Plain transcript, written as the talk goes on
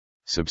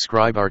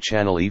Subscribe our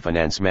channel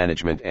eFinance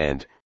Management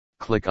and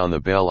click on the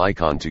bell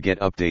icon to get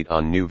update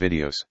on new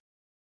videos.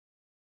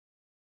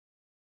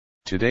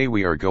 Today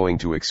we are going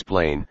to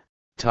explain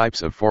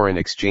types of foreign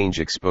exchange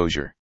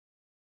exposure.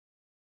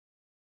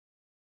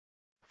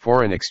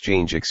 Foreign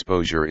exchange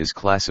exposure is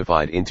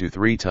classified into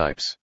three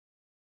types.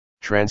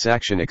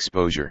 Transaction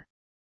exposure.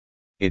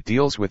 It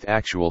deals with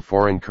actual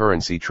foreign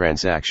currency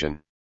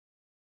transaction.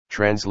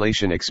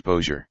 Translation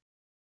exposure.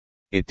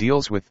 It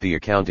deals with the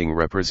accounting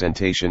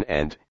representation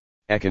and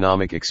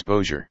economic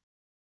exposure.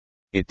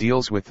 It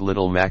deals with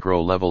little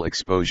macro-level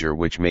exposure,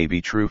 which may be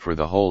true for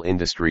the whole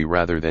industry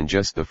rather than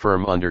just the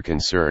firm under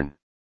concern.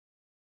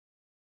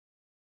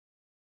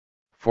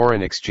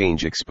 Foreign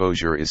exchange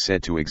exposure is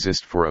said to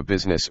exist for a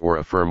business or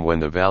a firm when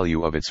the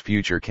value of its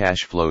future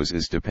cash flows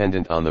is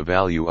dependent on the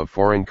value of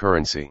foreign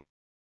currency.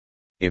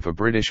 If a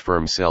British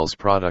firm sells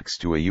products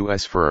to a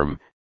US firm,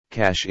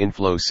 cash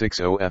inflow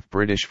 60F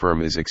British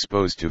firm is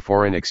exposed to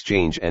foreign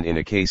exchange, and in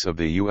a case of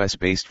the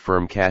US-based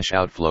firm, cash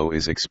outflow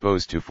is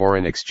exposed to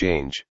foreign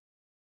exchange.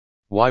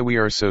 Why we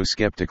are so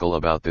skeptical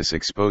about this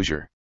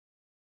exposure?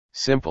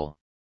 Simple.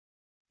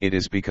 It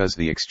is because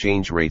the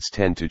exchange rates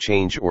tend to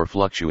change or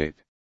fluctuate.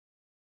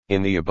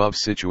 In the above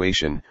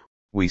situation,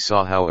 we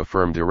saw how a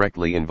firm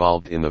directly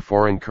involved in the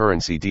foreign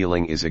currency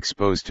dealing is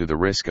exposed to the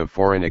risk of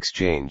foreign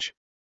exchange.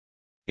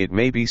 It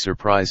may be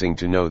surprising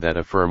to know that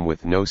a firm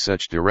with no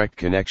such direct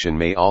connection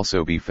may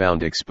also be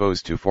found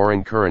exposed to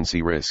foreign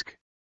currency risk.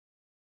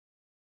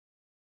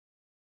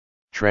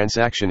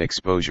 Transaction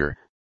exposure.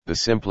 The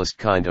simplest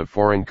kind of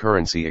foreign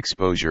currency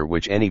exposure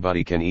which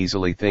anybody can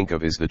easily think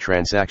of is the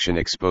transaction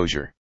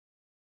exposure.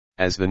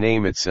 As the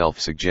name itself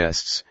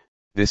suggests,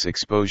 this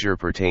exposure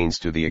pertains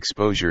to the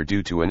exposure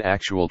due to an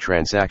actual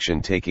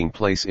transaction taking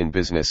place in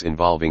business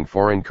involving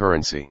foreign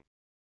currency.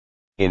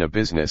 In a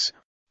business,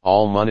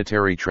 all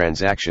monetary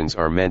transactions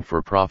are meant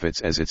for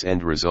profits as its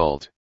end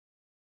result.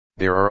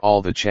 There are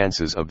all the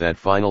chances of that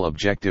final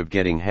objective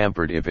getting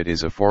hampered if it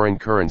is a foreign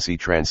currency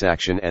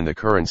transaction and the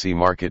currency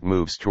market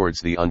moves towards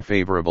the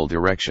unfavorable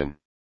direction.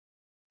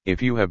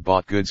 If you have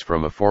bought goods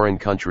from a foreign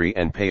country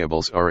and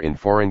payables are in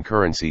foreign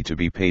currency to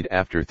be paid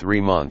after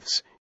 3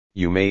 months,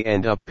 you may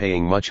end up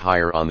paying much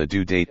higher on the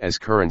due date as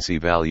currency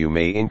value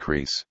may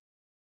increase.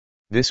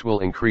 This will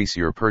increase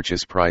your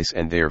purchase price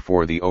and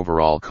therefore the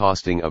overall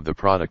costing of the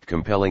product,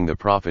 compelling the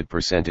profit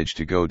percentage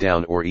to go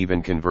down or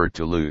even convert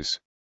to lose.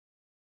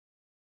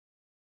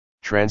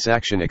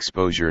 Transaction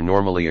exposure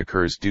normally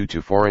occurs due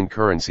to foreign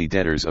currency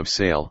debtors of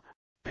sale,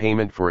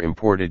 payment for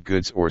imported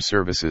goods or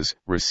services,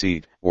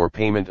 receipt or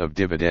payment of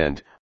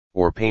dividend,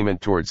 or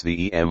payment towards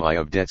the EMI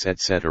of debts,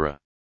 etc.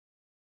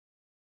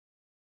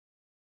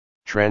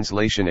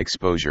 Translation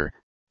exposure.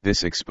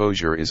 This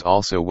exposure is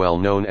also well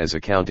known as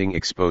accounting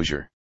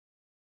exposure.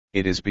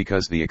 It is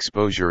because the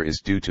exposure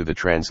is due to the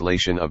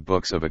translation of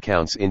books of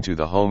accounts into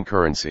the home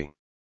currency.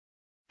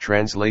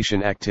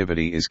 Translation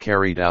activity is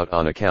carried out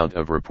on account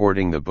of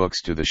reporting the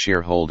books to the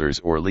shareholders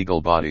or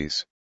legal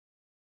bodies.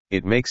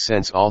 It makes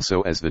sense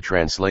also as the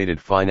translated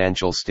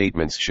financial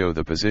statements show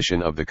the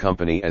position of the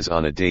company as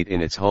on a date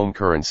in its home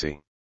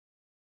currency.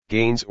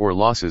 Gains or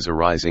losses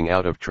arising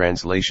out of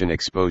translation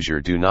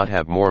exposure do not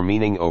have more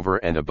meaning over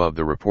and above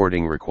the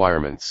reporting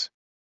requirements.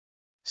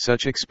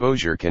 Such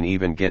exposure can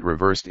even get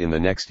reversed in the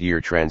next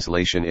year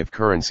translation if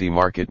currency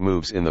market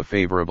moves in the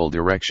favorable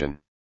direction.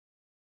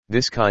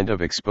 This kind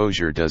of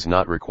exposure does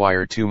not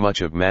require too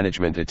much of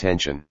management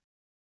attention.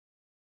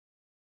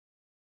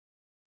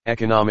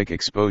 Economic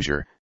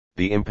exposure.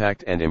 The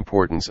impact and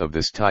importance of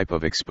this type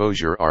of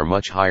exposure are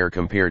much higher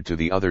compared to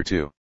the other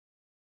two.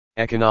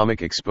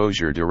 Economic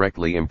exposure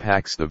directly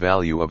impacts the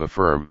value of a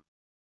firm.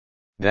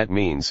 That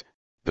means,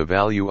 the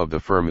value of the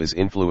firm is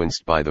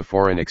influenced by the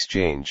foreign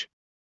exchange.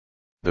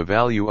 The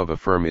value of a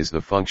firm is the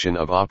function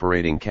of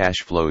operating cash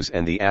flows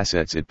and the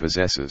assets it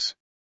possesses.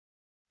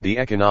 The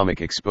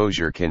economic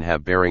exposure can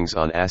have bearings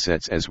on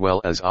assets as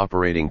well as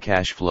operating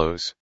cash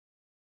flows.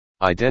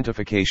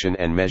 Identification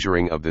and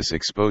measuring of this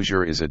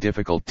exposure is a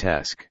difficult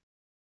task.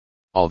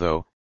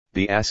 Although,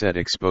 the asset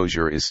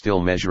exposure is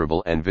still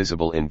measurable and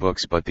visible in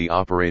books, but the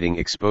operating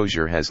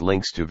exposure has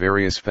links to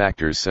various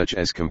factors such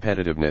as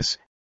competitiveness,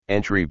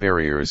 entry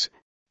barriers,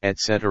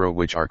 etc.,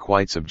 which are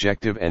quite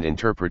subjective and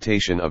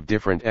interpretation of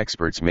different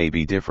experts may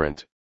be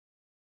different.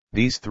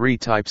 These three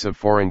types of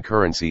foreign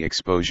currency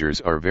exposures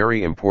are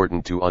very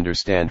important to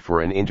understand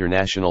for an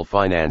international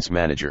finance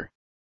manager.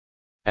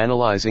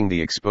 Analyzing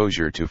the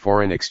exposure to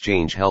foreign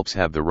exchange helps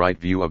have the right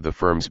view of the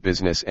firm's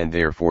business and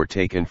therefore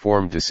take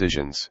informed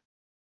decisions.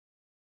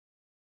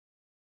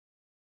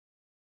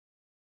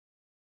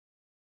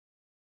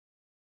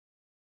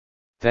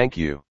 Thank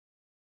you.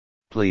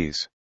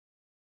 Please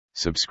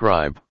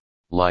subscribe,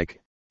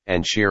 like,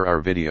 and share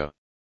our video.